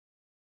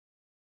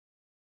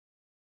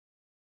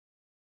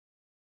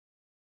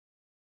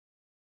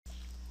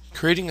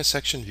Creating a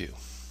section view.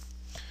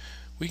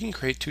 We can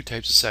create two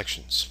types of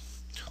sections.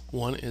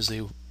 One is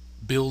a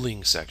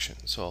building section,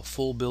 so a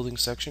full building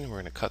section, we're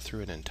going to cut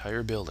through an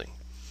entire building.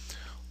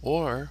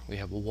 Or we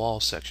have a wall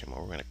section where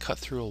we're going to cut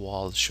through a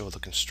wall to show the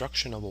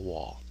construction of a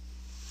wall.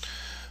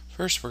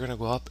 First, we're going to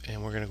go up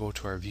and we're going to go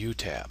to our View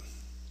tab.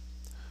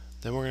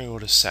 Then we're going to go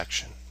to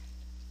Section.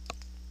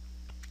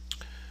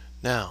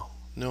 Now,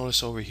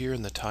 notice over here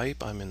in the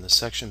type, I'm in the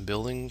Section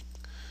Building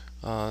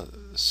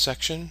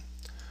section,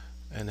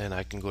 and then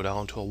I can go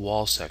down to a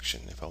wall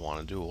section if I want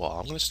to do a wall.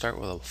 I'm going to start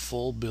with a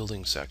full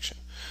building section.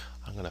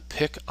 I'm going to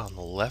pick on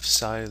the left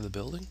side of the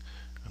building.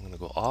 I'm going to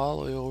go all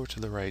the way over to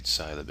the right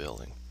side of the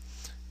building,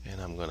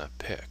 and I'm going to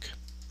pick.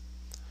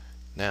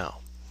 Now,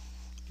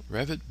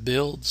 Revit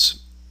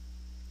builds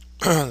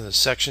the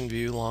section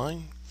view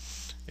line.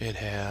 It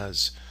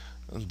has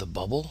the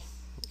bubble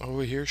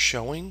over here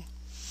showing,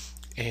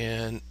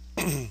 and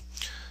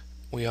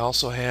we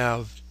also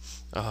have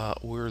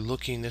we're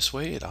looking this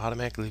way. It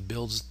automatically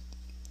builds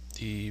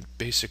the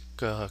basic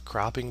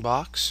cropping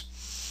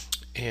box,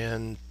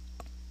 and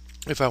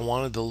if I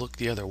wanted to look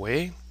the other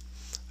way,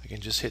 I can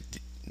just hit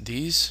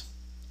these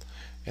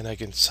and I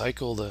can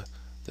cycle the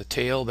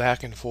tail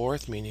back and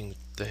forth, meaning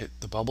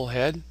the bubble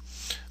head.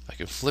 I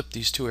can flip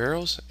these two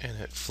arrows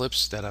and it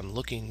flips that I'm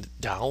looking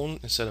down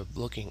instead of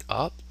looking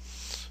up.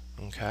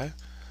 Okay,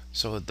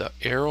 so the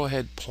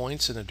arrowhead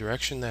points in the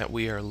direction that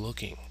we are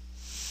looking.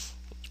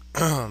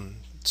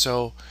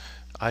 So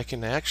I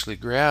can actually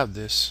grab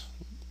this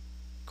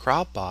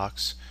crop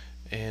box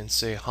and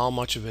say how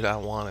much of it I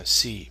want to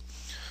see.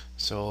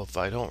 So if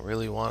I don't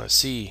really want to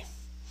see,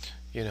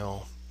 you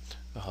know,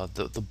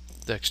 the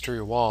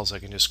exterior walls, I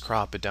can just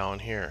crop it down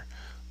here.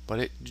 But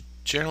it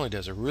generally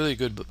does a really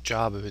good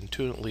job of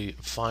intuitively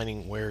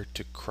finding where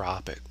to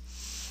crop it.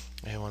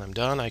 And when I'm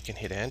done, I can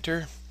hit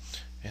enter,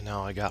 and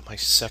now I got my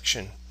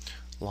section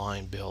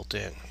line built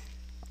in.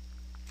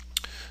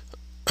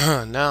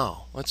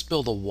 Now let's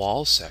build a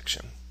wall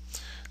section.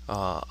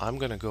 I'm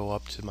going to go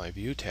up to my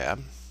View tab.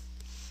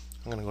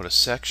 I'm going to go to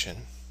Section.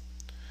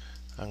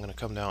 I'm going to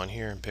come down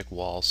here and pick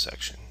Wall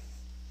Section.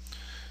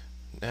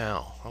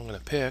 Now I'm going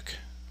to pick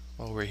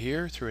over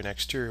here through an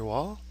exterior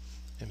wall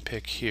and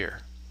pick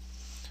here.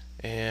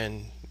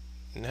 And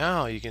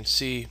now you can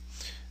see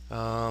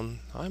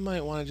I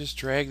might want to just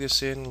drag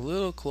this in a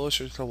little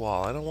closer to the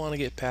wall. I don't want to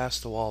get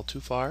past the wall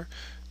too far.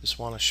 Just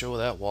want to show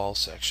that wall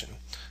section.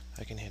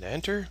 I can hit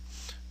enter,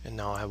 and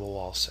now I have a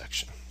wall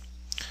section.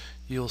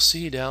 You'll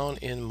see down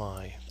in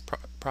my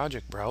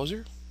project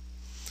browser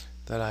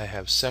that I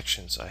have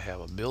sections. I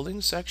have a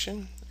building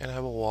section and I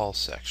have a wall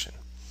section.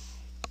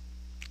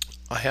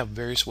 I have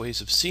various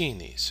ways of seeing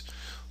these.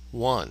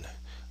 One,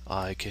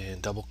 I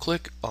can double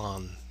click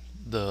on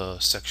the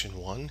section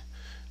 1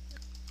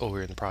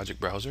 over in the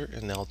project browser,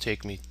 and that'll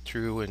take me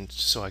through, and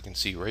so I can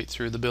see right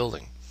through the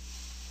building.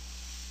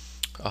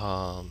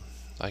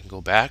 I can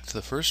go back to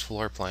the first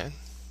floor plan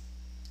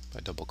by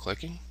double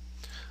clicking.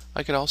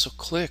 I could also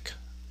click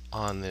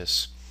on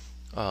this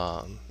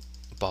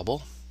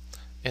bubble,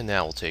 and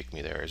that will take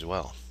me there as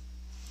well.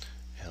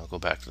 And I'll go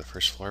back to the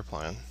first floor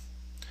plan,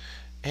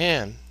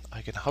 and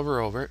I can hover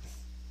over it.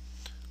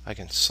 I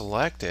can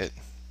select it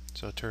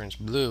so it turns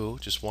blue,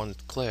 just one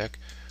click,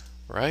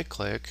 right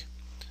click,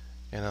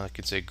 and I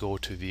can say go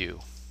to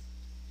view,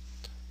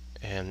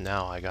 and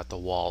now I got the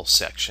wall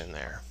section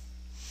there.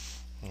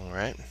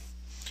 Alright,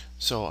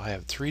 so I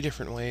have three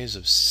different ways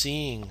of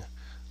seeing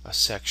a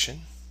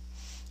section,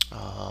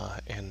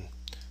 and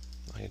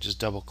I can just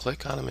double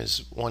click on them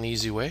is one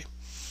easy way.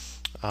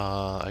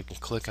 I can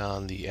click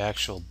on the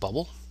actual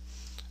bubble,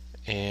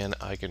 and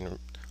I can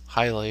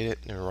highlight it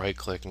and right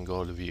click and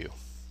go to view.